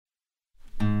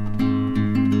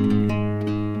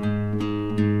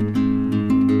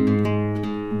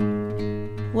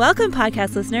Welcome,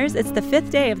 podcast listeners. It's the 5th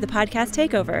day of the podcast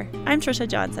Takeover. I'm Trisha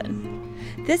Johnson.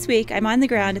 This week, I'm on the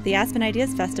ground at the Aspen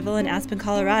Ideas Festival in Aspen,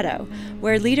 Colorado,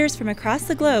 where leaders from across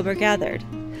the globe are gathered.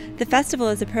 The festival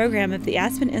is a program of the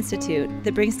Aspen Institute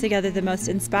that brings together the most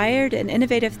inspired and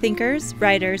innovative thinkers,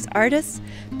 writers, artists,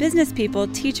 business people,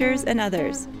 teachers, and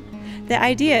others. The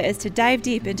idea is to dive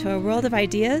deep into a world of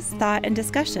ideas, thought, and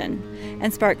discussion,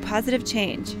 and spark positive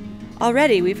change.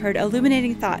 Already, we've heard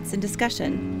illuminating thoughts and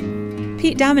discussion.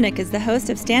 Pete Dominick is the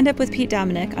host of Stand Up with Pete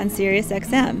Dominick on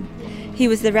SiriusXM. He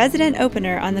was the resident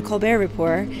opener on The Colbert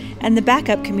Report and the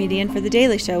backup comedian for The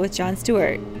Daily Show with Jon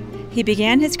Stewart. He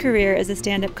began his career as a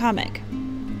stand-up comic.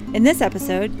 In this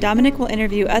episode, Dominick will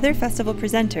interview other festival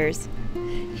presenters.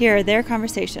 Here are their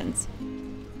conversations.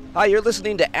 Hi, you're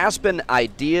listening to Aspen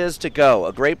Ideas to Go,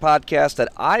 a great podcast that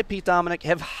I, Pete Dominick,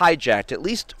 have hijacked, at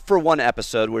least for one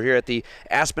episode. We're here at the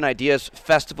Aspen Ideas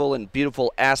Festival in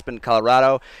beautiful Aspen,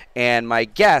 Colorado, and my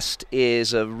guest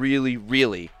is a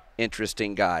really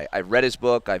interesting guy. I've read his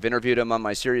book. I've interviewed him on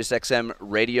my SiriusXM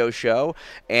radio show,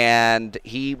 and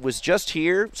he was just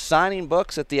here signing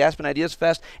books at the Aspen Ideas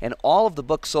Fest, and all of the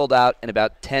books sold out in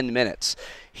about 10 minutes.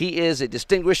 He is a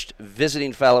distinguished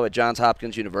visiting fellow at Johns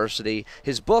Hopkins University.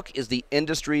 His book is The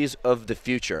Industries of the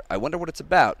Future. I wonder what it's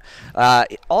about.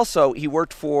 Also, he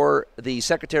worked for the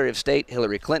Secretary of State,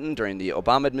 Hillary Clinton, during the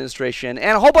Obama administration,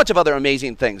 and a whole bunch of other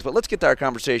amazing things. But let's get to our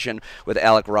conversation with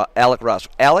Alec Ross.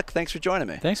 Alec, thanks for joining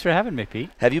me. Thanks for having me, Pete.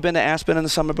 Have you been to Aspen in the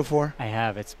summer before? I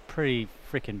have. It's pretty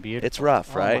freaking beautiful. It's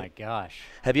rough, right? Oh, my gosh.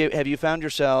 Have you found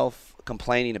yourself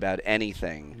complaining about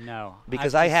anything? No.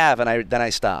 Because I have, and then I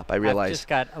stop. I realize. I've just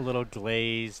got a little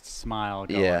glazed smile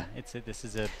going. Yeah. This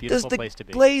is a beautiful place to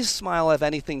be. Does the glazed smile have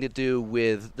anything to do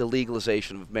with the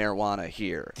legalization of marijuana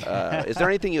here? Is there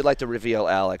anything you'd like to reveal,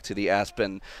 Alec, to the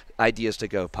Aspen Ideas to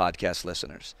Go podcast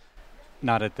listeners?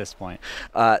 Not at this point.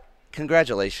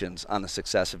 Congratulations on the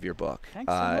success of your book.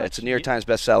 Thanks so much. It's a New York Times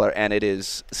bestseller, and it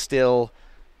is still,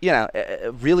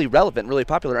 really relevant, really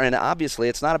popular. And obviously,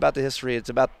 it's not about the history; it's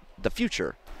about the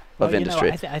future of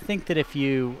industry. I think that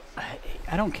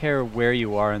I don't care where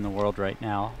you are in the world right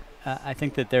now. I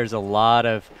think that there's a lot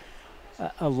of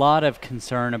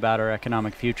concern about our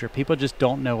economic future. People just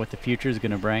don't know what the future is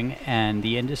going to bring, and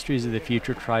the Industries of the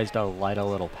Future tries to light a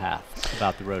little path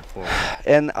about the road forward.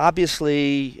 And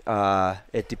obviously,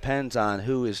 it depends on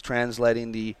who is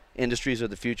translating the Industries of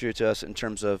the Future to us in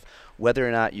terms of whether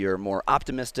or not you're more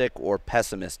optimistic or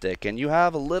pessimistic. And you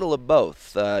have a little of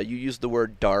both. You use the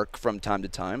word dark from time to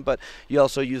time, but you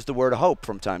also use the word hope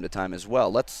from time to time as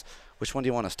well. Which one do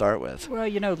you want to start with? Well,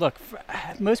 look,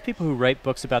 most people who write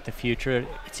books about the future,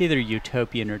 it's either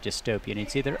utopian or dystopian.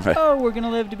 It's either, we're going to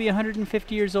live to be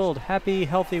 150 years old, happy,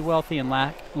 healthy, wealthy, and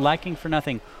lacking for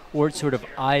nothing, or it's sort of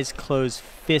eyes closed,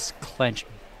 fist clenched,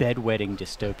 bedwetting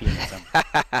dystopianism.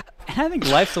 And I think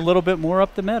life's a little bit more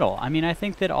up the middle. I mean, I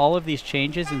think that all of these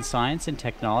changes in science and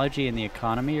technology and the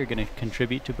economy are going to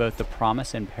contribute to both the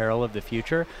promise and peril of the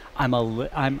future.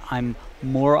 I'm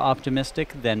more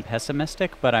optimistic than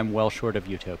pessimistic, but I'm well short of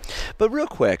utopia. But real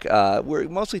quick, we're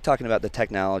mostly talking about the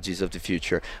technologies of the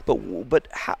future, but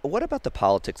what about the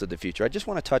politics of the future? I just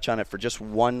want to touch on it for just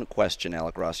one question,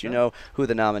 Alec Ross. Sure. You know who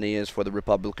the nominee is for the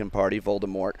Republican Party,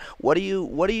 Voldemort. What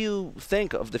do you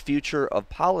think of the future of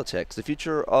politics, the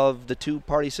future of the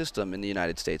two-party system in the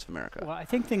United States of America? Well, I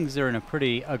think things are in a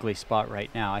pretty ugly spot right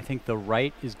now. I think the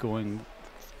right is going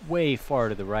way far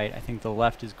to the right. I think the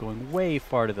left is going way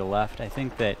far to the left. I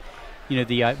think that,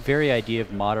 the very idea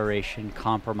of moderation,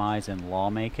 compromise, and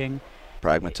lawmaking,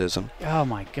 pragmatism. Oh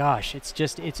my gosh,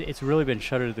 it's really been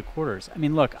shuttered to the quarters. I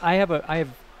mean, look, I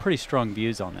have pretty strong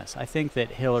views on this. I think that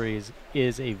Hillary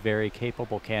is a very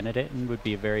capable candidate and would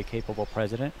be a very capable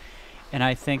president, and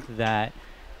I think that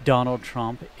Donald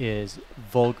Trump is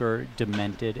vulgar,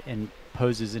 demented, and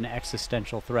poses an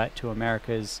existential threat to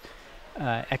America's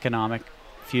economic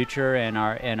future and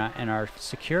our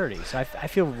security. So I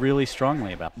feel really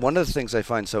strongly about that. One of the things I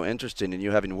find so interesting in you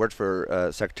having worked for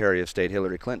Secretary of State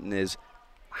Hillary Clinton is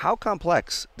how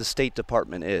complex the State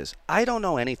Department is. I don't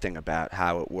know anything about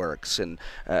how it works and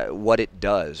what it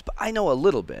does, but I know a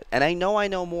little bit. And I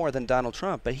know more than Donald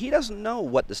Trump, but he doesn't know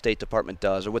what the State Department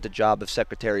does or what the job of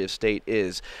Secretary of State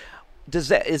is. Is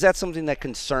that something that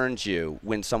concerns you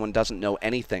when someone doesn't know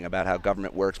anything about how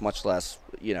government works, much less,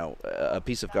 a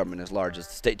piece of government as large as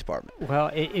the State Department? Well,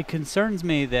 it concerns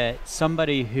me that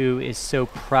somebody who is so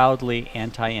proudly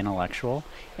anti-intellectual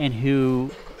and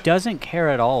who doesn't care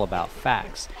at all about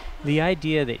facts, the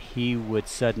idea that he would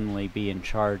suddenly be in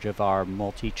charge of our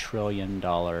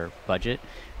multi-trillion-dollar budget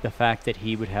the fact that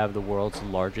he would have the world's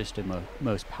largest and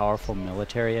most powerful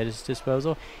military at his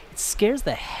disposal, it scares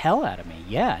the hell out of me.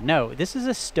 Yeah, no, this is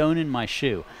a stone in my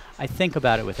shoe. I think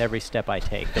about it with every step I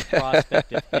take. The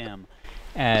prospect of him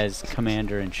as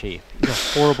commander-in-chief. He's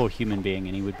a horrible human being,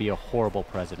 and he would be a horrible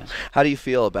president. How do you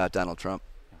feel about Donald Trump?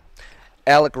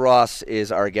 Alec Ross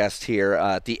is our guest here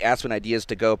at the Aspen Ideas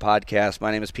to Go podcast. My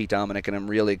name is Pete Dominick, and I'm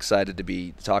really excited to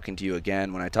be talking to you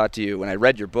again. When I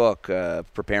read your book,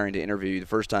 preparing to interview you the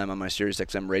first time on my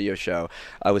SiriusXM radio show,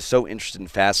 I was so interested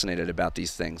and fascinated about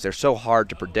these things. They're so hard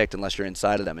to predict unless you're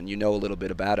inside of them and you know a little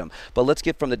bit about them. But let's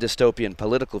get from the dystopian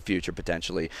political future,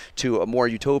 potentially, to a more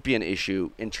utopian issue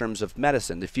in terms of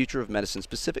medicine, the future of medicine,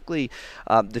 specifically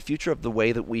the future of the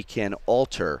way that we can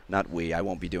alter, not we, I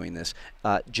won't be doing this,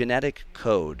 genetic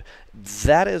code.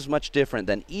 That is much different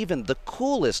than even the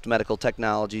coolest medical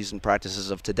technologies and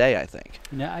practices of today, I think.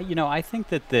 No, I think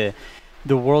that the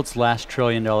world's last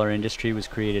trillion-dollar industry was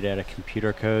created out of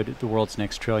computer code. The world's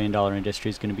next trillion-dollar industry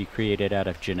is going to be created out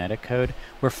of genetic code.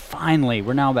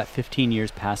 We're now about 15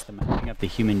 years past the mapping of the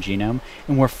human genome,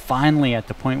 and we're finally at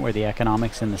the point where the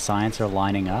economics and the science are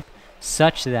lining up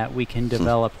such that we can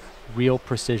develop real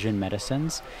precision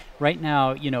medicines. Right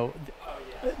now,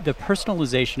 the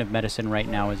personalization of medicine right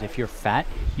now is if you're fat,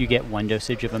 you get one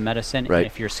dosage of a medicine, right, and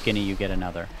if you're skinny, you get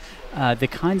another. The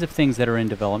kinds of things that are in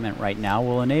development right now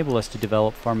will enable us to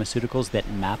develop pharmaceuticals that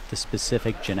map the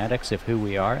specific genetics of who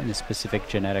we are and the specific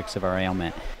genetics of our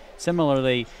ailment.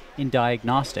 Similarly, in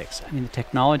diagnostics, the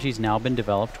technology's now been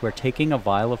developed where taking a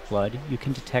vial of blood, you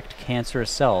can detect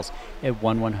cancerous cells at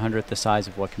 1/100th the size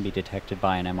of what can be detected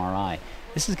by an MRI.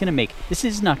 This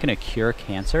is not going to cure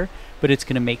cancer, but it's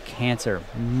going to make cancer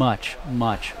much,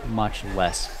 much, much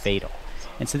less fatal.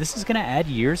 And so this is going to add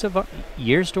years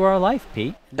to our life,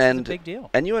 Pete. This is a big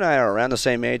deal. And you and I are around the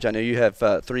same age. I know you have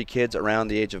 3 kids around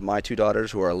the age of my 2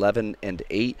 daughters who are 11 and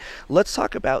 8. Let's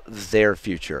talk about their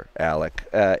future, Alec,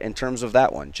 in terms of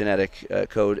that one, genetic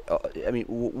code.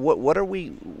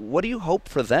 What do you hope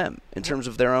for them in terms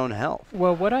of their own health?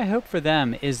 Well, what I hope for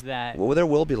them is that... What will their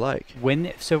will be like?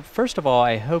 So first of all,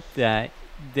 I hope that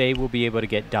they will be able to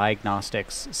get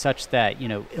diagnostics such that,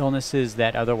 illnesses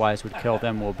that otherwise would kill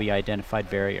them will be identified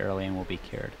very early and will be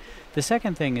cured. The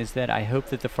second thing is that I hope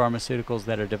that the pharmaceuticals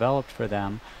that are developed for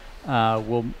them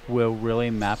will really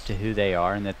map to who they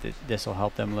are and that this will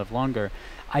help them live longer.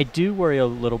 I do worry a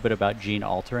little bit about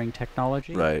gene-altering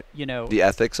technology. Right. The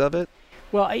ethics of it?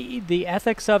 Well, the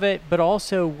ethics of it, but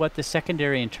also what the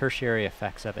secondary and tertiary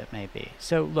effects of it may be.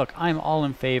 So, look, I'm all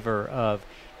in favor of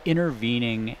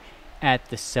intervening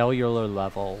at the cellular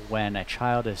level when a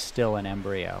child is still an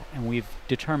embryo, and we've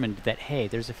determined that, hey,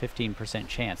 there's a 15%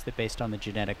 chance that based on the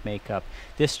genetic makeup,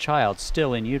 this child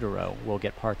still in utero will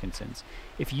get Parkinson's.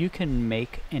 If you can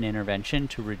make an intervention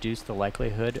to reduce the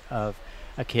likelihood of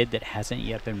a kid that hasn't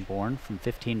yet been born from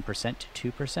 15%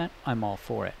 to 2%, I'm all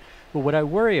for it. But what I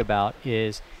worry about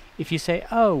is if you say,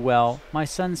 oh, well, my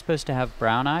son's supposed to have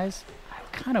brown eyes, I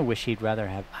kind of wish he'd rather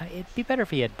have, it'd be better if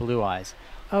he had blue eyes.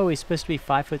 Oh, he's supposed to be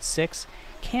 5'6".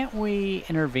 Can't we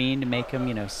intervene to make him,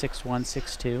 6'1",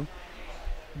 6'2"?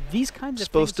 These kinds of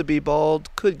supposed to be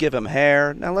bald, could give him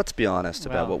hair. Now let's be honest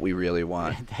about what we really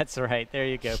want. That's right. There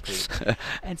you go, Pete.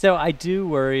 And so I do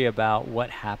worry about what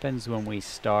happens when we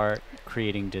start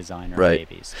creating designer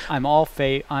babies. I'm all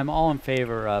in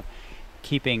favor of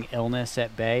keeping illness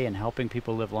at bay and helping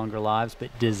people live longer lives, but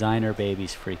designer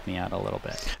babies freak me out a little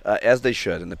bit. As they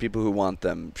should, and the people who want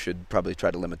them should probably try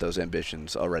to limit those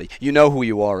ambitions already. You know who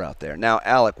you are out there. Now,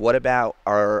 Alec, what about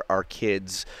our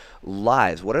kids'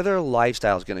 lives? What are their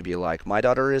lifestyles going to be like? My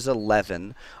daughter is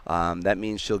 11. That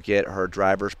means she'll get her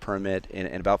driver's permit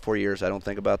in about 4 years. I don't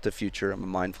think about the future. I'm a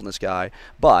mindfulness guy.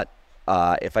 But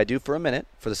if I do for a minute,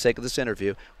 for the sake of this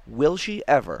interview, will she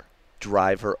ever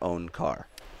drive her own car?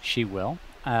 She will.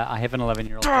 I have an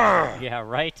 11-year-old daughter. Yeah,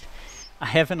 right. I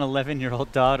have an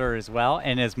 11-year-old daughter as well,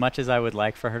 and as much as I would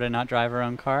like for her to not drive her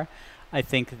own car, I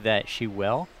think that she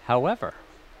will. However,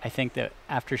 I think that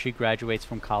after she graduates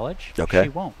from college, she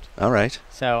won't. All right.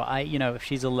 So, if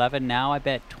she's 11 now, I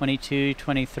bet 22,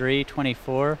 23,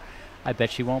 24, I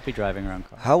bet she won't be driving her own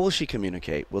car. How will she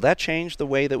communicate? Will that change the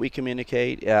way that we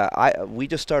communicate? We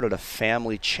just started a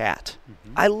family chat.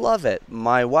 Mm-hmm. I love it.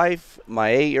 My wife, my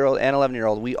 8-year-old and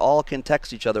 11-year-old, we all can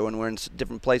text each other when we're in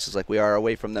different places like we are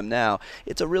away from them now.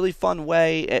 It's a really fun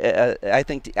way, I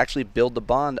think, to actually build the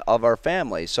bond of our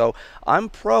family. So I'm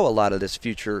pro a lot of this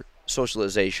future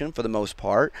socialization for the most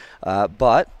part,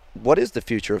 but what is the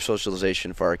future of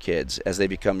socialization for our kids as they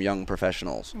become young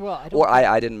professionals? Well,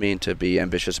 I didn't mean to be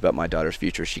ambitious about my daughter's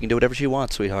future. She can do whatever she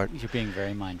wants, sweetheart. You're being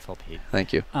very mindful, Pete.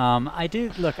 Thank you. I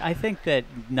think that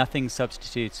nothing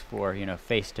substitutes for,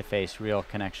 face-to-face real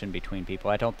connection between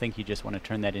people. I don't think you just want to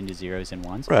turn that into zeros and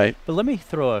ones. Right. But let me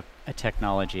throw a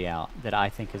technology out that I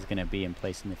think is going to be in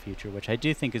place in the future, which I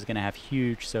do think is going to have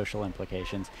huge social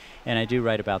implications, and I do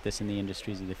write about this in the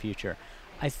Industries of the Future.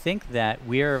 I think that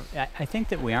we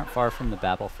aren't far from the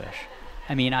Babelfish.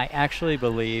 I mean, I actually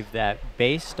believe that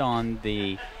based on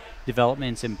the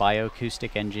developments in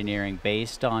bioacoustic engineering,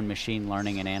 based on machine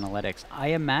learning and analytics, I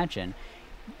imagine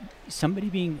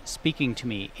somebody speaking to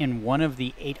me in one of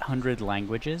the 800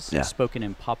 languages spoken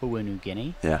in Papua New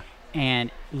Guinea,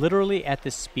 and literally at the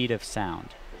speed of sound.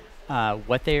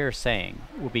 What they are saying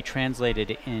will be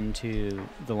translated into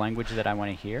the language that I want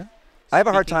to hear. I have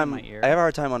a hard time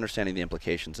understanding the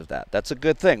implications of that. That's a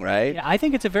good thing, right? Yeah, I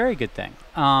think it's a very good thing.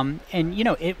 And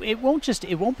it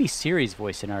won't be Siri's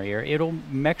voice in our ear. It'll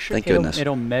measure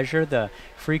the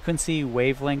frequency,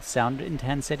 wavelength, sound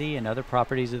intensity, and other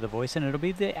properties of the voice, and it'll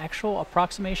be the actual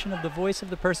approximation of the voice of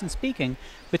the person speaking,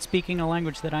 but speaking a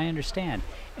language that I understand.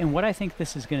 And what I think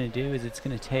this is going to do is it's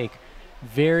going to take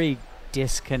very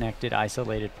disconnected,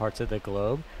 isolated parts of the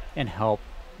globe and help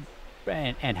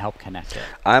connect it.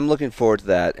 I'm looking forward to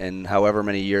that, and however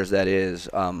many years that is,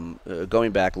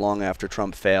 going back long after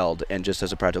Trump failed, and just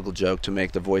as a practical joke, to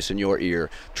make the voice in your ear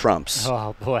Trump's.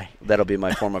 Oh boy, that'll be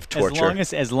my form of torture.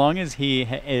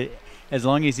 As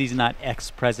long as he's not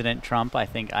ex-President Trump, I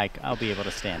think I'll be able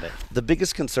to stand it. The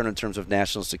biggest concern in terms of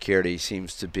national security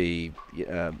seems to be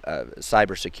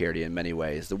cybersecurity in many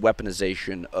ways, the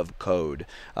weaponization of code.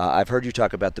 I've heard you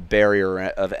talk about the barrier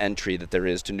of entry that there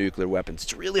is to nuclear weapons.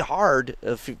 It's really hard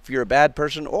if you're a bad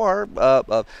person or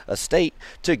a state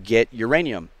to get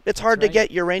uranium. It's hard to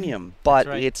get uranium, but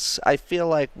I feel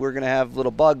like we're going to have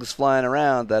little bugs flying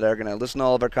around that are going to listen to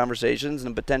all of our conversations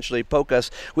and potentially poke us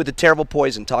with a terrible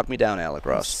poison. Talk me down, Alec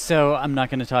Ross. So I'm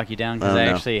not going to talk you down because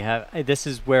actually have. This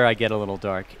is where I get a little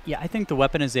dark. Yeah, I think the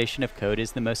weaponization of code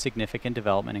is the most significant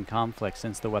development in conflict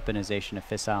since the weaponization of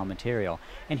fissile material.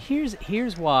 And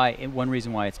here's why. One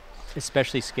reason why it's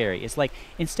especially scary. It's like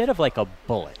instead of like a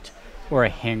bullet or a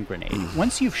hand grenade,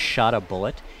 once you've shot a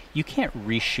bullet, you can't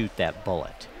reshoot that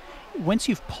bullet. Once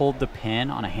you've pulled the pin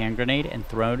on a hand grenade and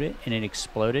thrown it and it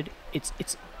exploded,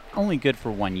 it's only good for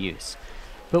one use.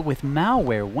 But with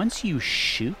malware, once you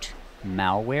shoot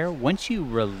malware, once you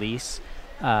release,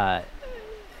 it's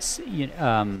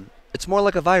more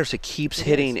like a virus. It keeps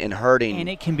hitting and hurting. And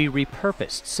it can be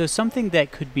repurposed. So something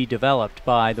that could be developed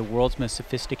by the world's most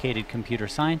sophisticated computer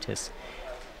scientists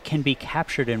can be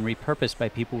captured and repurposed by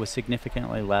people with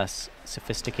significantly less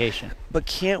sophistication. But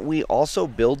can't we also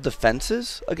build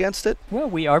defenses against it? Well,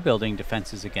 we are building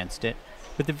defenses against it.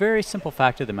 But the very simple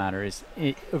fact of the matter is,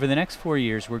 over the next 4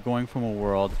 years, we're going from a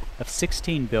world of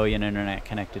 16 billion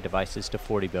internet-connected devices to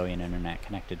 40 billion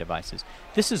internet-connected devices.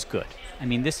 This is good. I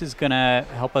mean, this is going to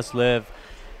help us live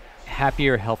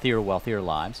happier, healthier, wealthier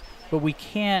lives. But we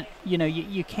can't,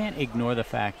 you can't ignore the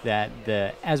fact that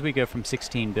as we go from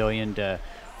 16 billion to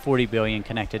 40 billion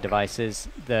connected devices,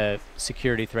 the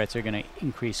security threats are going to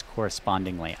increase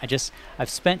correspondingly. I've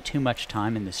spent too much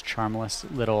time in this charmless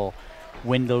little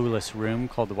windowless room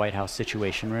called the White House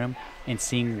Situation Room and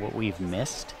seeing what we've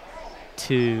missed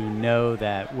to know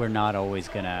that we're not always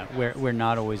going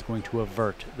to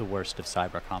avert the worst of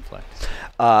cyber conflict.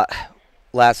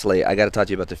 Lastly, I got to talk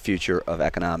to you about the future of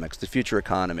economics, the future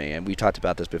economy, and we talked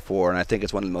about this before, and I think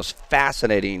it's one of the most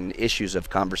fascinating issues of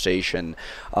conversation.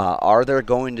 Are there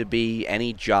going to be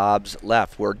any jobs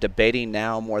left? We're debating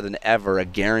now more than ever a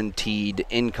guaranteed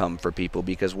income for people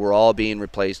because we're all being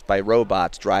replaced by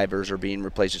robots. Drivers are being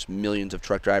replaced. There's millions of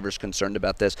truck drivers concerned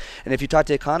about this. And if you talk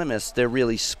to economists, they're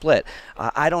really split.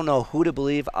 I don't know who to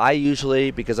believe. I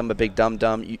usually, because I'm a big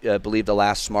dum-dum, believe the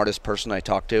last smartest person I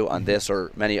talk to on this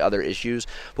or many other issues.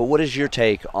 But what is your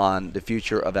take on the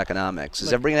future of economics?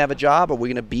 Is everybody going to have a job? Are we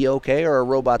going to be okay, or are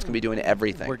robots going to be doing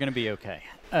everything? We're going to be okay.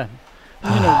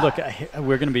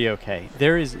 We're going to be okay.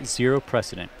 There is zero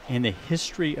precedent in the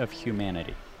history of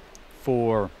humanity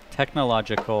for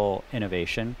technological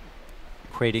innovation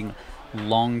creating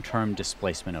long-term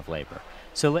displacement of labor.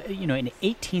 So, in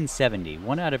 1870,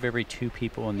 1 out of every 2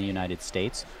 people in the United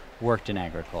States worked in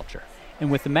agriculture. And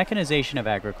with the mechanization of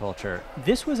agriculture,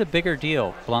 this was a bigger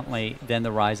deal, bluntly, than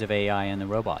the rise of AI and the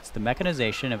robots. The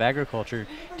mechanization of agriculture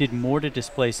did more to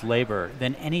displace labor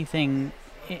than anything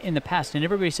in the past. And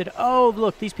everybody said, oh,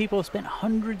 look, these people have spent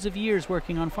hundreds of years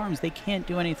working on farms. They can't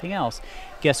do anything else.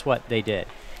 Guess what? They did.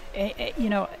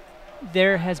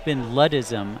 there has been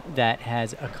Luddism that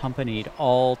has accompanied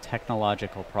all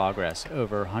technological progress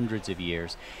over hundreds of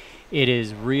years. It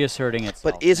is reasserting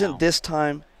itself. But isn't now. this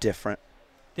time different?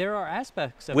 There are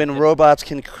aspects of when robots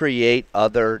can create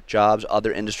other jobs,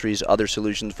 other industries, other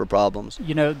solutions for problems.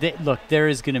 You know, look, there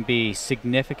is going to be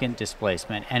significant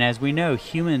displacement. And as we know,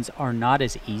 humans are not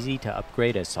as easy to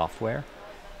upgrade as software.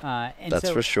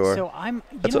 That's for sure. So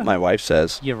That's what my wife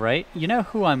says. You're right. You know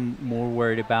who I'm more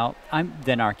worried about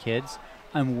than our kids?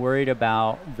 I'm worried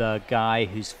about the guy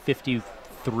who's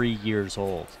 53 years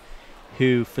old,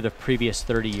 who for the previous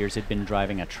 30 years had been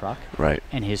driving a truck. Right.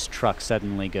 And his truck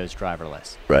suddenly goes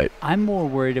driverless. Right. I'm more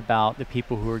worried about the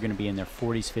people who are going to be in their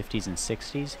 40s, 50s, and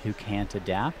 60s who can't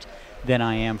adapt than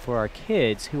I am for our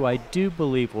kids, who I do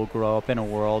believe will grow up in a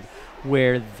world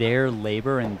where their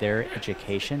labor and their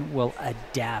education will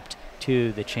adapt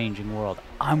to the changing world.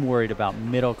 I'm worried about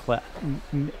middle class,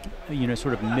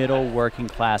 sort of middle working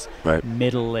class, right.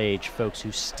 middle-aged folks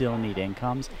who still need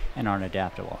incomes and aren't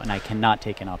adaptable. And I cannot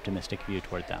take an optimistic view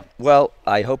toward them. Well,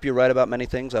 I hope you're right about many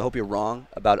things. I hope you're wrong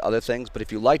about other things. But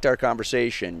if you liked our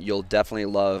conversation, you'll definitely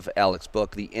love Alec's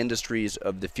book, The Industries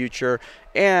of the Future.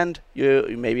 And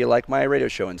you maybe like my radio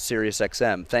show in Sirius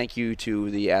XM. Thank you to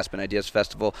the Aspen Ideas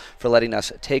Festival for letting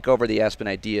us take over the Aspen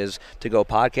Ideas to Go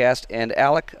podcast. And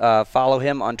Alec, follow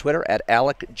him on Twitter at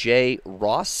Alec J.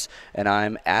 Ross, and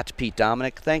I'm at Pete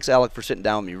Dominick. Thanks, Alec, for sitting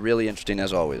down with me. Really interesting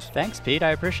as always. Thanks, Pete. I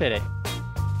appreciate it.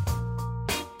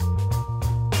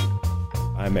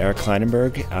 I'm Eric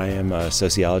Kleinenberg. I am a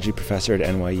sociology professor at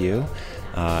NYU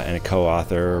and a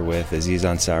co-author with Aziz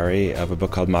Ansari of a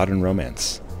book called Modern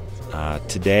Romance.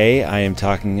 Today I am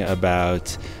talking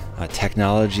about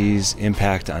technology's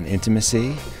impact on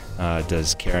intimacy.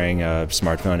 Does carrying a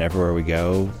smartphone everywhere we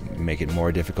go make it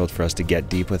more difficult for us to get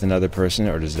deep with another person,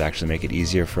 or does it actually make it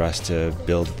easier for us to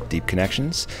build deep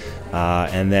connections?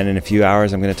 And then in a few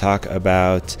hours I'm going to talk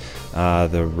about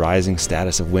the rising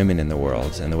status of women in the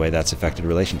world and the way that's affected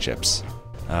relationships.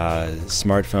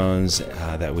 Smartphones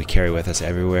that we carry with us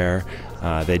everywhere,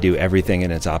 they do everything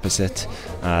and its opposite.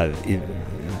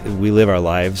 We live our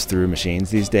lives through machines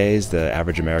these days. The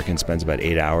average American spends about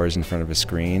 8 hours in front of a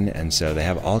screen, and so they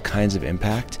have all kinds of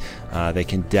impact. They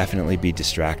can definitely be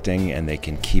distracting, and they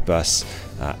can keep us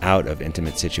out of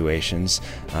intimate situations,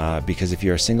 because if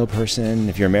you're a single person,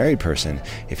 if you're a married person,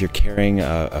 if you're carrying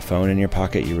a phone in your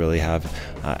pocket, you really have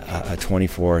a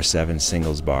 24/7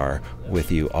 singles bar with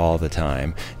you all the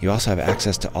time. You also have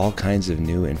access to all kinds of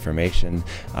new information,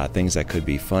 things that could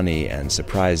be funny and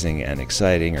surprising and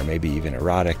exciting, or maybe even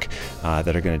erotic,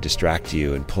 that are going to distract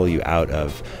you and pull you out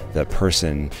of the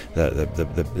person,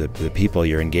 the people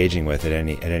you're engaging with at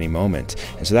any moment.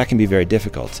 And so that can be very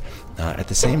difficult. At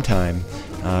the same time,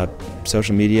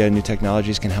 social media and new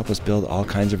technologies can help us build all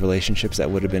kinds of relationships that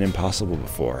would have been impossible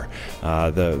before.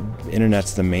 The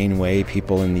internet's the main way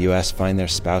people in the U.S. find their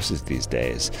spouses these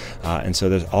days. And so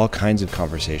there's all kinds of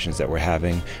conversations that we're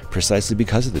having precisely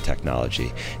because of the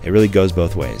technology. It really goes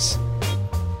both ways.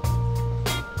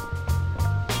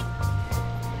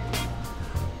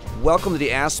 Welcome to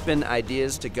the Aspen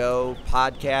Ideas to Go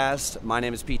podcast. My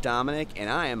name is Pete Dominick, and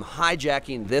I am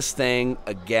hijacking this thing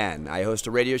again. I host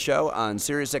a radio show on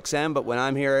Sirius XM, but when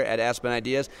I'm here at Aspen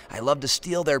Ideas, I love to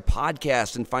steal their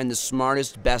podcast and find the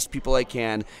smartest, best people I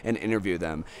can and interview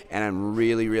them. And I'm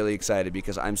really, really excited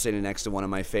because I'm sitting next to one of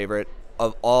my favorite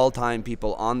of all-time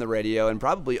people on the radio and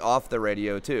probably off the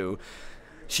radio too.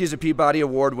 She's a Peabody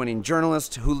Award-winning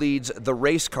journalist who leads the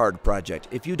Race Card Project.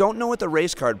 If you don't know what the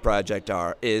Race Card Project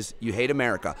is, you hate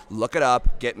America. Look it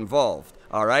up, get involved.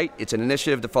 All right? It's an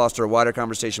initiative to foster a wider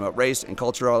conversation about race and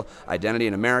cultural identity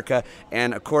in America.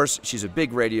 And, of course, she's a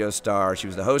big radio star. She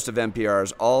was the host of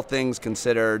NPR's All Things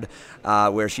Considered,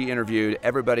 where she interviewed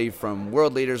everybody from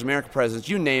world leaders, American presidents,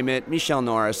 you name it. Michele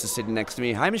Norris is sitting next to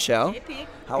me. Hi, Michele. Hey, Pete.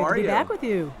 How are you? Good to be back with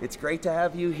you. It's great to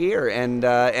have you here and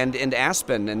in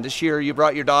Aspen. And this year you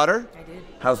brought your daughter? I did.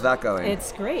 How's that going?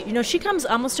 It's great. You know, she comes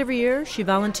almost every year. She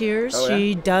volunteers. Oh, yeah?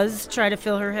 She does try to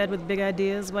fill her head with big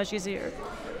ideas while she's here.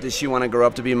 Does she want to grow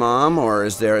up to be mom, or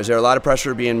is there a lot of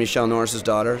pressure being Michele Norris's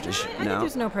daughter? I think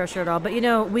there's no pressure at all. But, you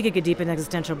know, we could get deep in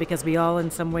existential because we all in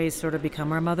some ways sort of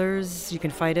become our mothers. You can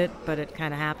fight it, but it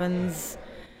kind of happens.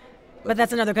 But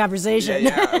that's another conversation.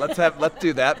 Yeah. Let's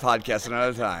do that podcast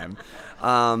another time.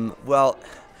 Well,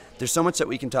 there's so much that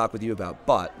we can talk with you about,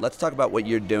 but let's talk about what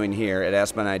you're doing here at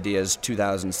Aspen Ideas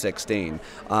 2016.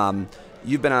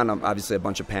 You've been on, obviously, a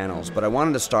bunch of panels, but I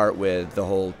wanted to start with the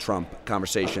whole Trump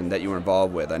conversation that you were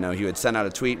involved with. I know you had sent out a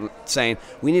tweet saying,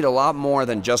 we need a lot more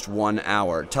than just 1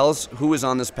 hour. Tell us who was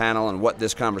on this panel and what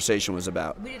this conversation was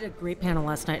about. We did a great panel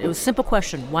last night. It was a simple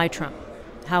question, why Trump?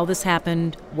 how this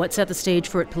happened, what set the stage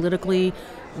for it politically,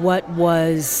 what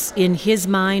was in his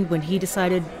mind when he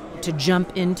decided to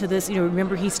jump into this.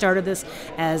 Remember, he started this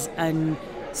as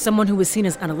someone who was seen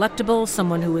as unelectable,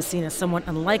 someone who was seen as somewhat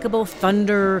unlikable.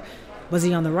 Thunder. Was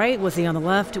he on the right? Was he on the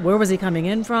left? Where was he coming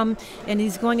in from? And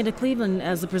he's going into Cleveland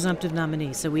as the presumptive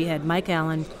nominee. So we had Mike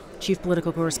Allen, chief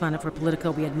political correspondent for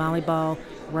Politico. We had Molly Ball,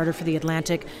 writer for The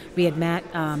Atlantic. We had Matt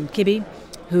Kibbe,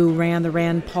 who ran the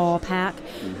Rand Paul PAC.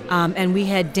 And we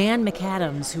had Dan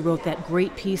McAdams, who wrote that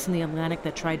great piece in The Atlantic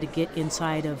that tried to get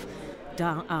inside of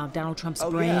Donald Trump's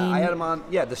brain. Yeah, I had him on.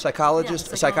 Yeah, the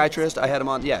psychiatrist. I had him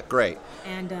on. Yeah, great.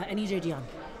 And E.J. Dionne.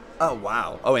 Oh,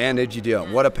 wow. Oh, and E.J.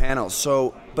 Dionne. What a panel.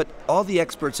 So, but all the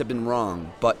experts have been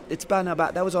wrong. But it's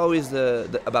about that was always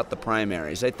about the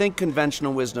primaries. I think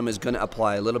conventional wisdom is going to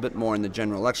apply a little bit more in the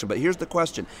general election. But here's the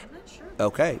question. I'm not sure.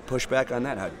 Okay, push back on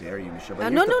that. How dare you, Michelle?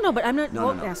 No, but I'm not.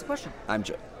 No. Ask the question.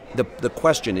 The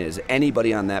question is,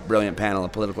 anybody on that brilliant panel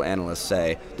of political analysts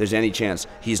say there's any chance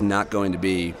he's not going to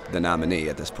be the nominee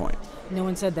at this point? No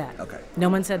one said that. Okay. No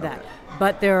one said that.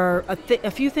 But there are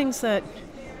a few things that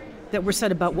were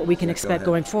said about what we can expect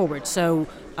going forward. So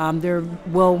there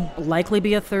will likely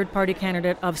be a third-party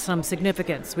candidate of some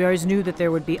significance. We always knew that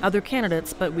there would be other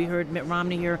candidates, but we heard Mitt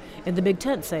Romney here in the Big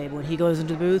Tent say when he goes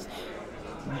into the booth,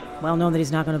 well known that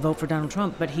he's not going to vote for Donald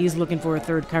Trump, but he's looking for a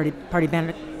third-party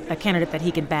candidate that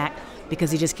he can back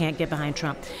because he just can't get behind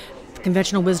Trump.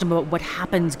 Conventional wisdom about what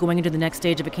happens going into the next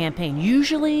stage of a campaign.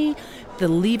 Usually the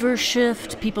levers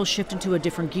shift, people shift into a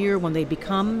different gear when they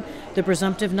become the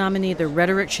presumptive nominee. Their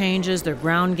rhetoric changes, their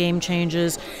ground game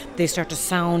changes. They start to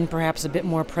sound perhaps a bit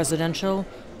more presidential.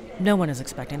 No one is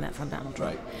expecting that from Donald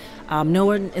Trump. Right. No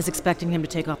one is expecting him to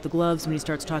take off the gloves when he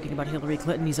starts talking about Hillary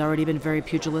Clinton. He's already been very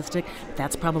pugilistic.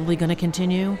 That's probably going to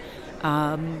continue.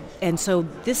 And so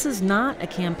this is not a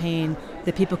campaign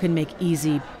that people can make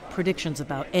easy predictions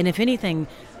about. And if anything,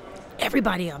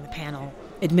 everybody on the panel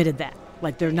admitted that.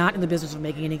 Like, they're not in the business of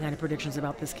making any kind of predictions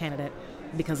about this candidate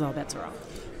because all bets are off.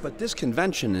 But this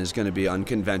convention is going to be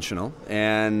unconventional,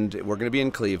 and we're going to be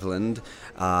in Cleveland.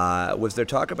 Was there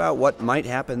talk about what might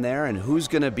happen there and who's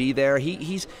going to be there?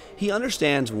 He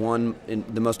understands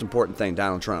the most important thing,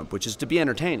 Donald Trump, which is to be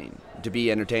entertaining.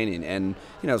 And,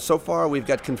 so far we've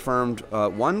got confirmed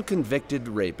one convicted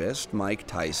rapist, Mike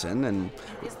Tyson, and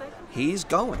he's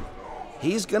going.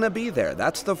 He's going to be there.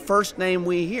 That's the first name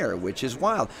we hear, which is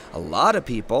wild. A lot of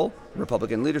people,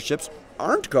 Republican leaderships,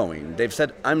 aren't going. They've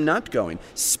said, I'm not going.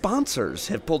 Sponsors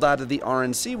have pulled out of the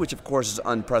RNC, which of course is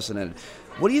unprecedented.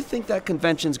 What do you think that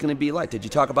convention's going to be like? Did you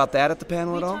talk about that at the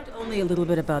panel at all? We talked only a little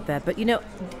bit about that, but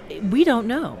we don't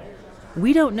know.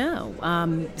 We don't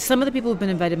know. Some of the people who've been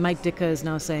invited, Mike Ditka is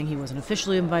now saying he wasn't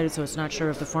officially invited, so it's not sure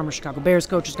if the former Chicago Bears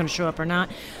coach is going to show up or not.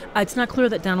 It's not clear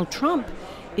that Donald Trump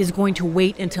is going to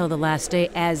wait until the last day,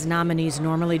 as nominees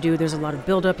normally do. There's a lot of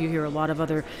buildup. You hear a lot of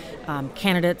other you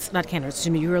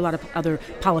hear a lot of other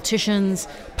politicians,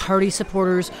 party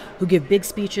supporters who give big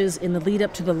speeches in the lead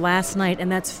up to the last night,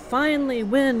 and that's finally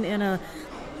when, in a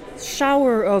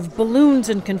shower of balloons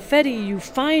and confetti, you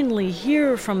finally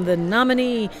hear from the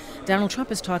nominee. Donald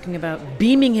Trump is talking about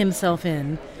beaming himself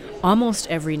in almost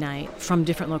every night from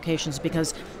different locations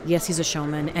because, yes, he's a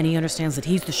showman and he understands that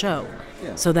he's the show.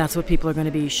 Yeah. So that's what people are going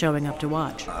to be showing up to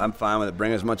watch. I'm fine with it.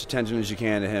 Bring as much attention as you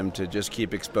can to him to just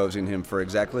keep exposing him for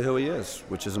exactly who he is,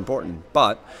 which is important.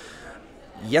 But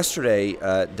yesterday,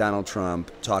 Donald Trump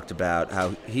talked about how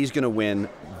he's going to win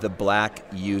the black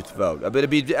youth vote. I'm going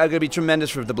to be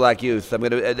tremendous for the black youth. They're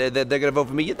going to vote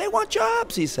for me. They want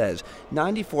jobs, he says.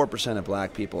 94% of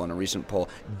black people in a recent poll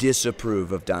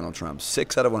disapprove of Donald Trump.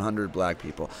 6 out of 100 black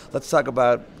people. Let's talk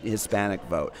about Hispanic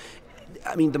vote.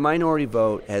 I mean, the minority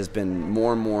vote has been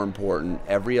more and more important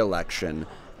every election.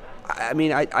 I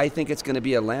mean, I think it's going to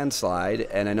be a landslide,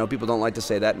 and I know people don't like to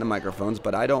say that in the microphones,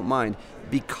 but I don't mind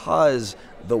because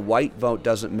the white vote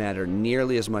doesn't matter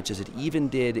nearly as much as it even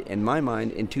did, in my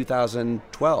mind, in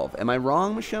 2012. Am I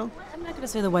wrong, Michelle? I'm not going to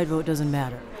say the white vote doesn't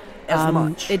matter. As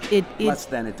much. Less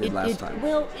than it did last time.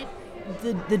 Well,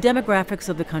 the demographics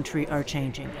of the country are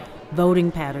changing.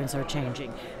 Voting patterns are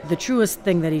changing. The truest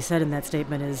thing that he said in that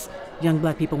statement is young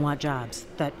black people want jobs.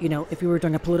 That, if you were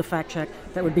doing a PolitiFact check,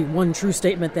 that would be one true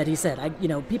statement that he said.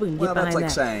 People can get behind that. Well, that's like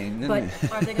saying. But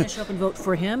are they going to show up and vote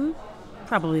for him?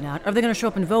 Probably not. Are they going to show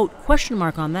up and vote? Question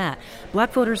mark on that.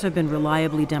 Black voters have been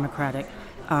reliably Democratic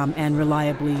and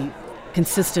reliably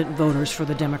consistent voters for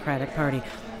the Democratic Party.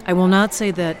 I will not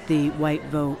say that the white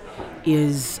vote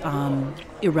is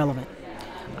irrelevant.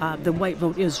 The white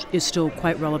vote is still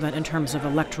quite relevant in terms of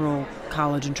electoral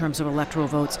college, in terms of electoral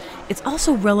votes. It's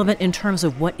also relevant in terms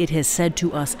of what it has said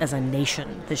to us as a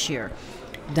nation this year.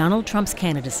 Donald Trump's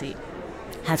candidacy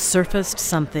has surfaced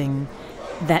something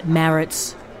that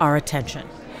merits our attention.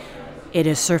 It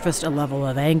has surfaced a level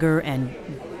of anger and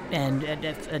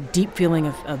a deep feeling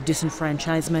of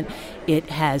disenfranchisement. It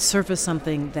has surfaced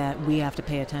something that we have to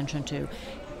pay attention to.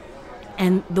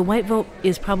 And the white vote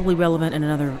is probably relevant in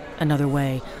another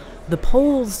way. The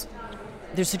polls,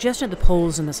 their suggestion that the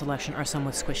polls in this election are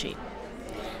somewhat squishy.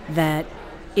 That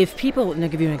if people, and I'll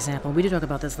give you an example, we did talk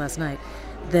about this last night,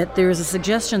 that there is a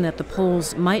suggestion that the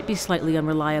polls might be slightly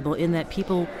unreliable in that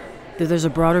there's a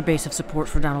broader base of support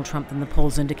for Donald Trump than the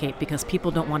polls indicate, because people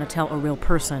don't want to tell a real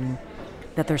person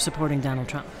that they're supporting Donald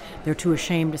Trump. They're too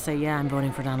ashamed to say, yeah, I'm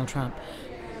voting for Donald Trump.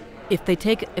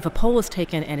 If a poll is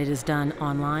taken and it is done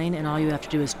online and all you have to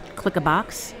do is click a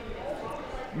box,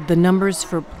 the numbers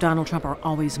for Donald Trump are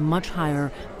always much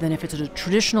higher than if it's a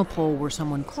traditional poll where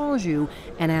someone calls you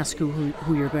and asks you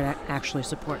who you're going to actually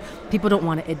support. People don't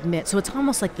want to admit. So it's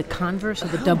almost like the converse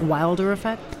of the Doug Wilder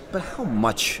effect. But how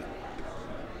much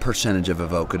percentage of a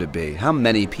vote could it be? How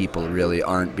many people really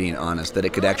aren't being honest that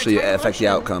it could actually affect the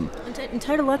outcome? In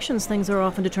tight elections, things are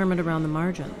often determined around the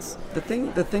margins. The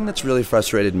thing that's really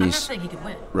frustrated me. I'm not saying he could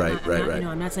win. Right.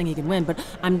 I'm not saying he can win, but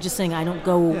I'm just saying I don't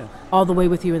go all the way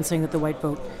with you in saying that the white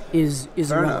vote is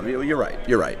fair enough. You're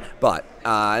right. But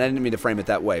I didn't mean to frame it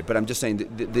that way. But I'm just saying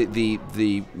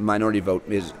the minority vote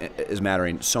is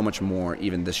mattering so much more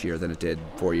even this year than it did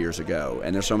 4 years ago.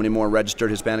 And there's so many more registered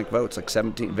Hispanic votes, like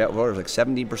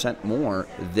 70% more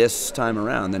this time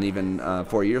around than even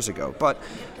 4 years ago. But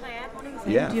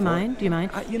yeah. Do you mind? You know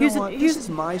what? This is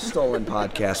my stolen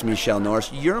podcast, Michele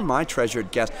Norris. You're my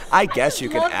treasured guest. I guess you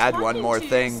could add one more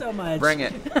thing. So much. Bring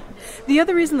it. The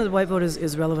other reason that the white vote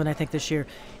is relevant, I think, this year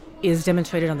is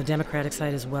demonstrated on the Democratic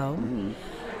side as well. Mm-hmm.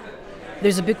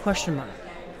 There's a big question mark.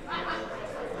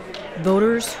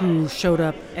 Voters who showed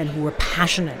up and who were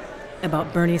passionate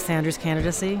about Bernie Sanders'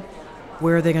 candidacy,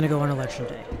 where are they going to go on Election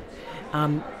Day?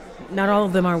 Not all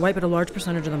of them are white, but a large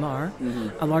percentage of them are.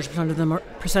 Mm-hmm. A large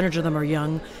percentage of them are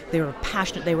young. They were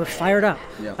passionate. They were fired up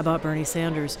about Bernie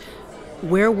Sanders.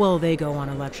 Where will they go on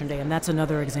Election Day? And that's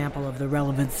another example of the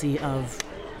relevancy of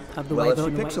the white vote. Well,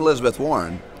 if she picks Elizabeth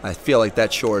Warren, I feel like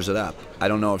that shores it up. I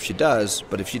don't know if she does,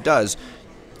 but if she does,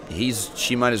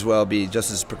 she might as well be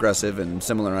just as progressive and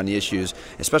similar on the issues,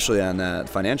 especially on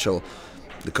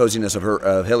the coziness of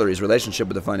Hillary's relationship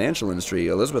with the financial industry.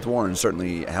 Elizabeth Warren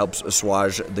certainly helps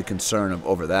assuage the concern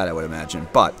over that, I would imagine.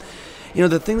 But,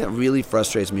 the thing that really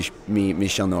frustrates me,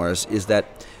 Michele Norris, is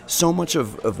that so much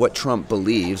of what Trump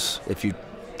believes, if you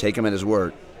take him at his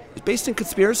word, is based in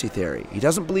conspiracy theory. He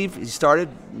doesn't believe he started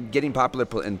getting popular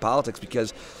in politics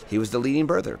because he was the leading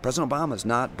birther. President Obama is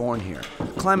not born here.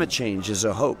 Climate change is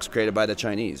a hoax created by the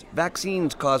Chinese.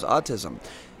 Vaccines cause autism.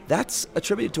 That's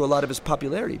attributed to a lot of his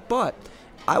popularity. But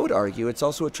I would argue it's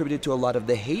also attributed to a lot of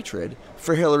the hatred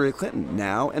for Hillary Clinton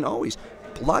now and always.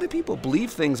 A lot of people believe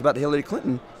things about Hillary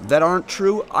Clinton that aren't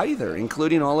true either,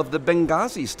 including all of the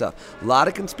Benghazi stuff. A lot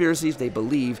of conspiracies they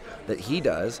believe that he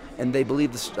does, and they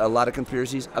believe a lot of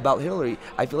conspiracies about Hillary.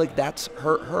 I feel like that's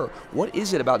hurt her. What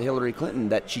is it about Hillary Clinton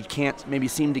that she can't maybe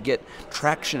seem to get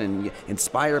traction and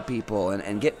inspire people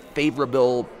and get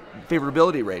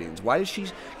favorability ratings? Why does she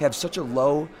have such a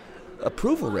low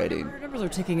approval rating? Her numbers are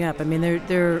ticking up. I mean,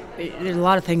 there's a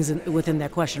lot of things within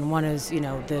that question. One is,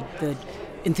 the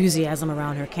enthusiasm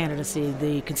around her candidacy,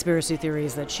 the conspiracy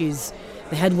theories that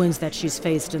the headwinds that she's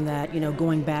faced, and that,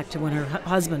 going back to when her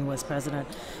husband was president.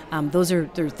 Those are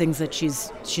things that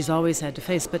she's always had to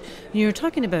face. But you're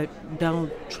talking about Donald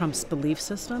Trump's belief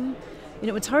system.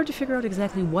 It's hard to figure out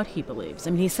exactly what he believes. I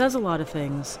mean, he says a lot of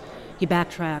things. He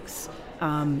backtracks.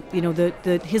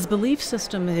 His belief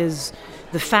system is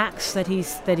the facts that he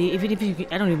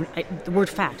the word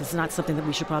fact is not something that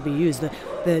we should probably use.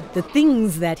 The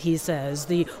things that he says,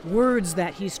 the words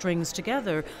that he strings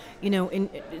together,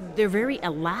 they're very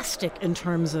elastic in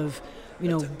terms of,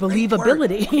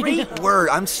 believability. Great word.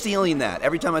 I'm stealing that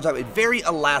every time I talk. Very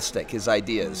elastic, his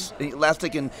ideas.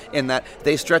 Elastic in that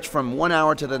they stretch from 1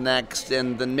 hour to the next,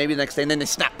 and then maybe the next day, and then they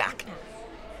snap back.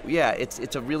 Yeah,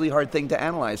 it's a really hard thing to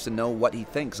analyze, to know what he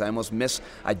thinks.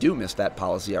 I do miss that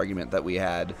policy argument that we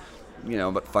had,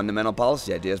 but fundamental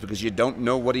policy ideas, because you don't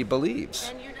know what he believes.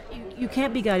 And you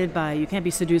can't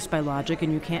be seduced by logic,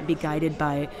 and you can't be guided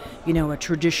by, a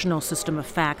traditional system of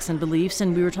facts and beliefs.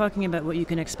 And we were talking about what you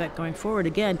can expect going forward.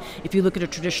 Again, if you look at a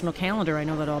traditional calendar, I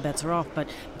know that all bets are off, but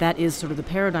that is sort of the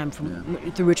paradigm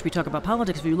through which we talk about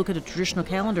politics. If you look at a traditional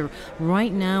calendar,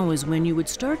 right now is when you would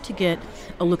start to get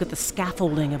a look at the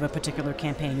scaffolding of a particular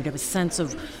campaign. You'd have a sense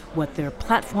of what their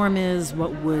platform is,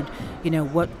 what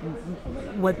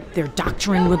their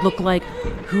doctrine would look like,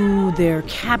 who their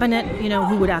cabinet,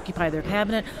 who would occupy their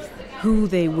cabinet, who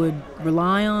they would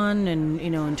rely on, and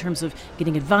in terms of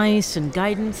getting advice and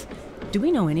guidance. Do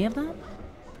we know any of that?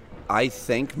 I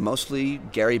think mostly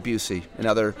Gary Busey and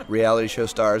other reality show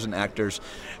stars and actors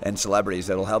and celebrities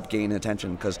that'll help gain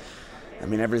attention, because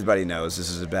everybody knows this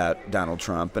is about Donald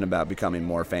Trump and about becoming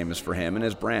more famous for him and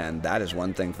his brand. That is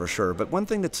one thing for sure. But one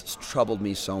thing that's troubled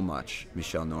me so much,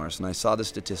 Michele Norris, and I saw this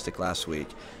statistic last week,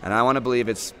 and I want to believe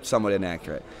it's somewhat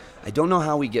inaccurate. I don't know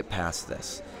how we get past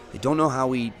this. I don't know how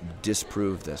we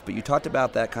disprove this, but you talked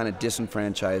about that kind of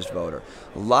disenfranchised voter.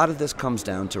 A lot of this comes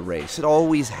down to race. It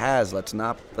always has. Let's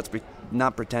not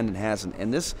pretend it hasn't.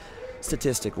 And this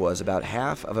statistic was about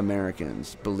half of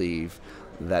Americans believe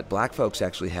that black folks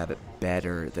actually have it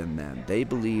better than them. They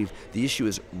believe the issue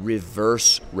is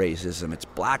reverse racism. It's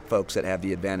black folks that have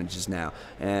the advantages now.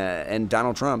 And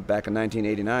Donald Trump, back in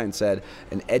 1989, said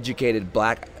an educated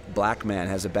black man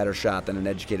has a better shot than an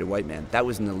educated white man. That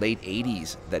was in the late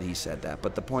 80s that he said that.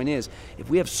 But the point is, if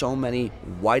we have so many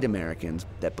white Americans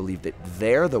that believe that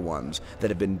they're the ones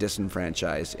that have been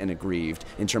disenfranchised and aggrieved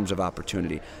in terms of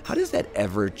opportunity, how does that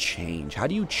ever change? How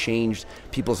do you change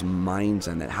people's minds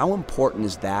on that? How important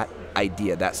is that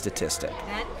idea, that statistic?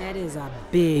 That is a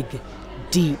big,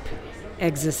 deep,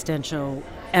 existential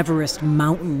Everest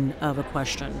mountain of a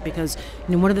question, because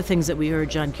one of the things that we heard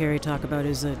John Kerry talk about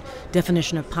is a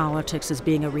definition of politics as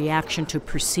being a reaction to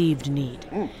perceived need.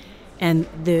 And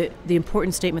the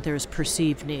important statement there is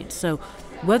perceived need. So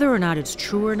whether or not it's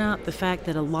true or not, the fact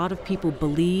that a lot of people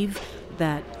believe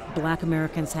that black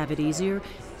Americans have it easier,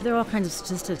 there are all kinds of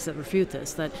statistics that refute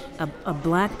this, that a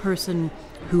black person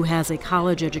who has a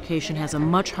college education has a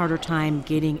much harder time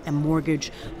getting a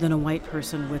mortgage than a white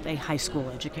person with a high school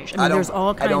education. I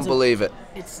don't believe it.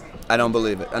 I don't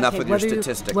believe it. Enough with your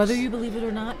statistics. Whether you believe it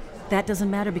or not, that doesn't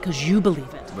matter, because you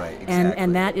believe it. Right, exactly.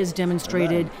 And that is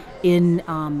demonstrated in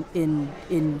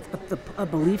a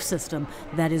belief system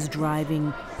that is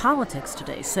driving politics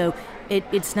today. So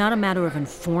it's not a matter of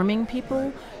informing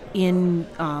people in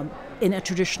a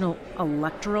traditional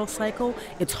electoral cycle.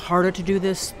 It's harder to do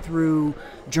this through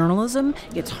journalism.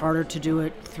 It's harder to do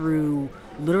it through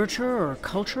literature or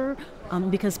culture,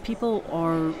 because people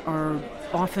are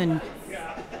often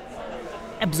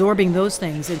absorbing those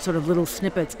things in sort of little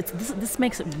snippets. This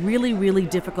makes it really, really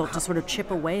difficult to sort of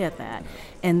chip away at that,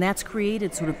 and that's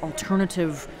created sort of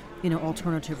alternative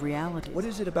realities. What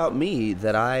is it about me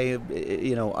that I,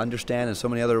 understand, and so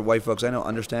many other white folks I know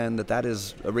understand that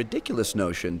is a ridiculous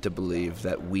notion to believe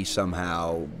that we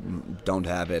somehow don't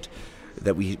have it,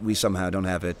 that we somehow don't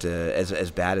have it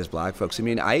as bad as black folks.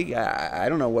 I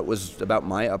don't know what was about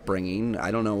my upbringing.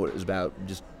 I don't know what it was about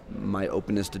just my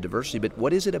openness to diversity, but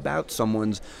what is it about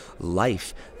someone's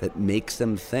life that makes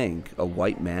them think, a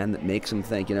white man, that makes them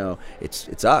think,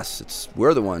 it's us,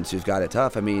 we're the ones who've got it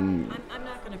tough? I'm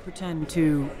not going to pretend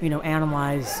to,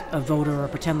 analyze a voter or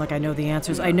pretend like I know the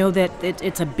answers. I know that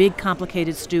it's a big,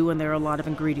 complicated stew, and there are a lot of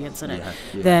ingredients in it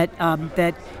that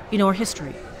our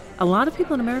history. A lot of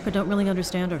people in America don't really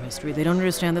understand our history. They don't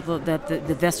understand that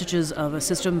the vestiges of a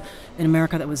system in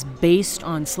America that was based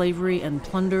on slavery and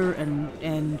plunder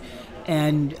and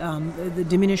the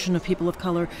diminution of people of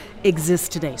color exists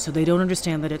today. So they don't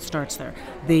understand that it starts there.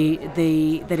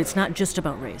 That it's not just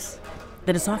about race.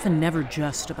 That it's often never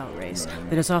just about race.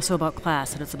 That it's also about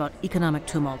class. That it's about economic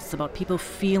tumult. It's about people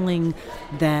feeling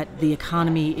that the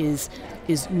economy is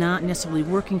not necessarily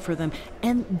working for them,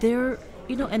 and they're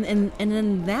and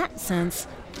in that sense,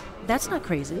 that's not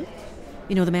crazy.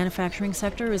 The manufacturing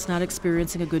sector is not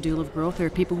experiencing a good deal of growth. There are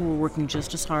people who are working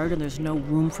just as hard, and there's no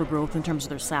room for growth in terms of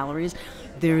their salaries.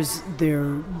 They're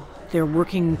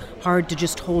working hard to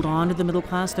just hold on to the middle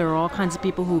class. There are all kinds of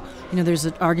people who, there's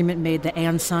an argument made, the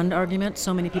Ann Sund argument.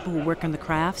 So many people who work in the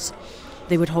crafts.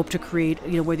 They would hope to create,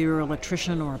 whether you're an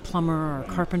electrician or a plumber or a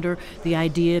carpenter, the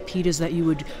idea, Pete, is that you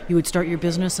would start your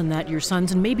business, and that your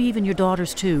sons, and maybe even your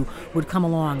daughters too, would come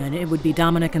along, and it would be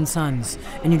Dominick and Sons,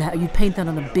 and you'd paint that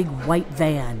on a big white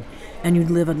van, and you'd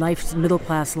live a middle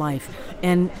class life.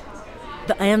 And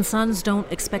the Ann Sons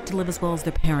don't expect to live as well as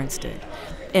their parents did.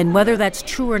 And whether that's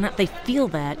true or not, they feel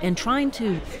that, and trying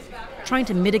to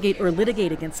mitigate or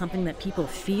litigate against something that people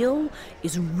feel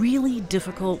is really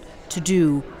difficult to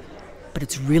do, but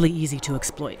it's really easy to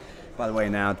exploit. By the way,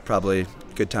 now it's probably a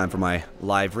good time for my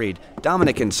live read.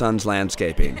 Dominick and Sons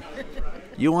Landscaping.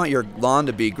 You want your lawn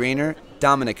to be greener?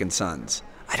 Dominick and Sons.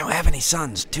 I don't have any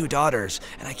sons, 2 daughters,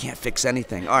 and I can't fix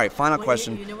anything. All right, final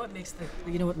question. You know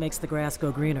what makes the grass go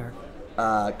greener?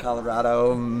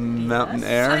 Colorado mountain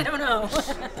air? I don't know.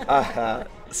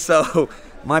 So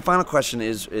My final question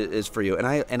is for you,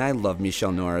 and I love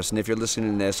Michele Norris. And if you're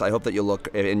listening to this, I hope that you'll look,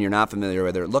 and you're not familiar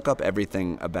with her, look up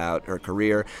everything about her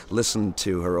career, listen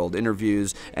to her old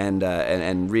interviews, and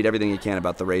read everything you can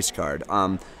about the race card.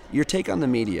 Your take on the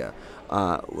media.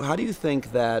 How do you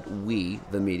think that we,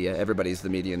 the media, everybody's the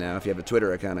media now, if you have a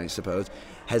Twitter account, I suppose,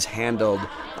 has handled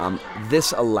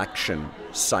this election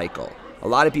cycle? A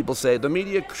lot of people say the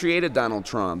media created Donald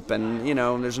Trump, and,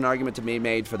 there's an argument to be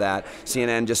made for that.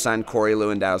 CNN just signed Corey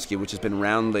Lewandowski, which has been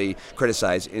roundly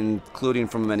criticized, including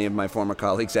from many of my former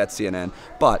colleagues at CNN.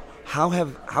 But how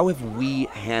have we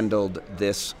handled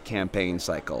this campaign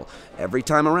cycle? Every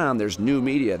time around, there's new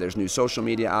media, there's new social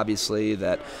media, obviously,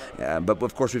 but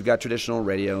of course we've got traditional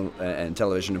radio and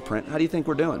television and print. How do you think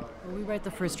we're doing? Well, we write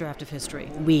the first draft of history.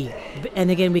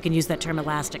 And again, we can use that term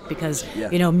elastic because,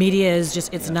 media is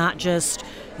just, it's not just,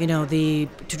 the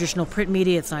traditional print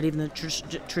media, it's not even the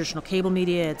traditional cable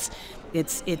media,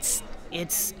 it's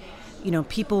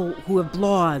people who have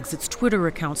blogs, it's Twitter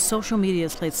accounts, social media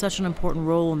has played such an important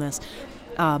role in this.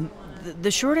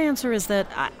 The short answer is that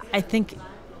I think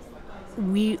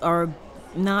we are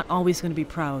not always going to be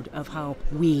proud of how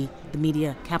we, the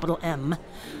media, capital M,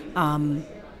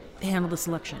 handle this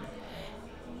election.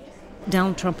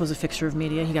 Donald Trump was a fixture of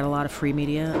media. He got a lot of free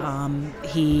media.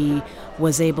 He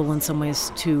was able in some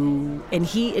ways to, and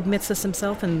he admits this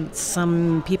himself, and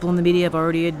some people in the media have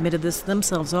already admitted this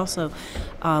themselves also,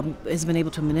 has been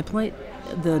able to manipulate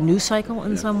the news cycle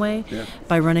in some way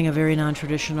by running a very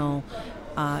non-traditional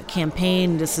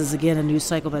campaign. This is, again, a news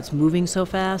cycle that's moving so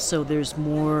fast, so there's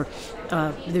more,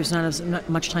 there's not as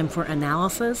much time for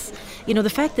analysis. The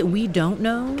fact that we don't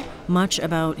know much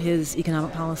about his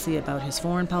economic policy, about his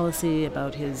foreign policy,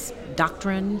 about his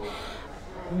doctrine,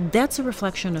 that's a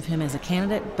reflection of him as a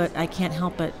candidate, but I can't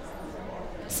help but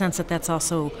sense that that's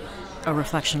also a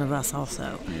reflection of us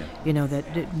also.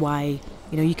 That why,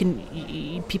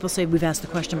 people say we've asked the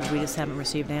question, but we just haven't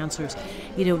received answers.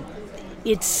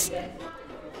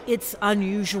 It's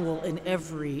unusual in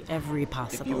every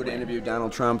possible If you were to way. interview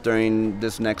Donald Trump during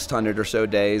this next 100 or so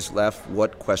days left,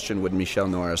 what question would Michele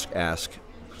Norris ask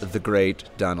the great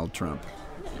Donald Trump?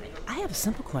 I have a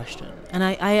simple question, and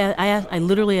I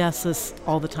literally ask this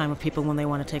all the time of people when they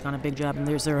want to take on a big job, and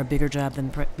is there a bigger job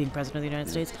than being president of the United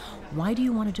States? Why do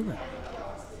you want to do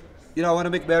it? I want to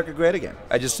make America great again.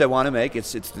 I just said want to make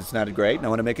it's not great, and I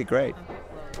want to make it great.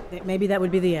 Maybe that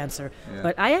would be the answer. Yeah.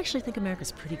 But I actually think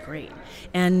America's pretty great.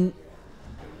 And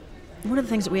one of the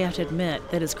things that we have to admit,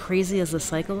 that as crazy as the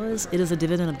cycle is, it is a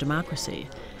dividend of democracy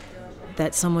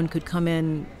that someone could come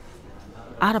in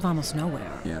out of almost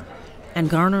nowhere and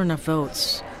garner enough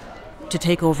votes to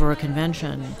take over a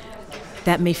convention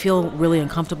that may feel really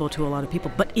uncomfortable to a lot of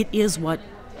people. But it is what,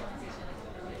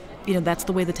 that's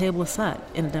the way the table is set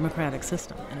in a democratic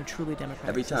system, in a truly democratic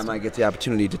Every time system. I get the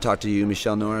opportunity to talk to you,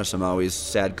 Michele Norris, I'm always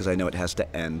sad because I know it has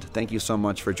to end. Thank you so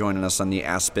much for joining us on the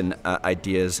Aspen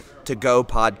Ideas to Go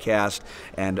podcast.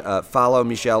 And follow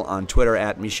Michele on Twitter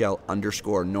at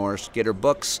Michele_Norris. Get her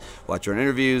books, watch her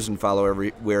interviews, and follow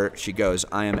everywhere she goes.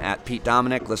 I am at Pete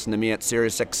Dominick. Listen to me at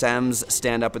SiriusXM's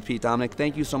Stand Up with Pete Dominick.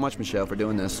 Thank you so much, Michele, for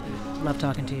doing this. Love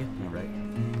talking to you. All right.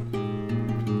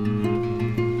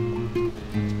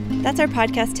 That's our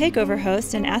podcast Takeover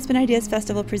host and Aspen Ideas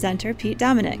Festival presenter, Pete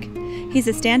Dominick. He's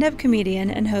a stand-up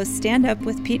comedian and hosts Stand Up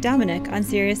with Pete Dominick on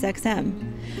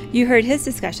SiriusXM. You heard his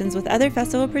discussions with other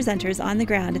festival presenters on the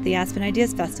ground at the Aspen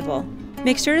Ideas Festival.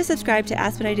 Make sure to subscribe to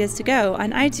Aspen Ideas to Go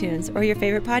on iTunes or your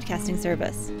favorite podcasting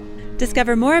service.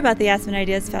 Discover more about the Aspen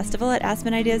Ideas Festival at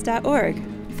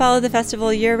aspenideas.org. Follow the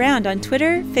festival year-round on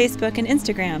Twitter, Facebook, and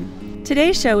Instagram.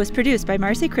 Today's show was produced by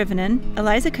Marcy Krivonen,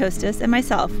 Eliza Kostas, and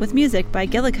myself, with music by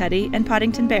Gillicuddy and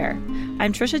Poddington Bear.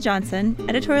 I'm Trisha Johnson,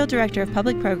 Editorial Director of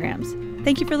Public Programs.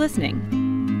 Thank you for listening.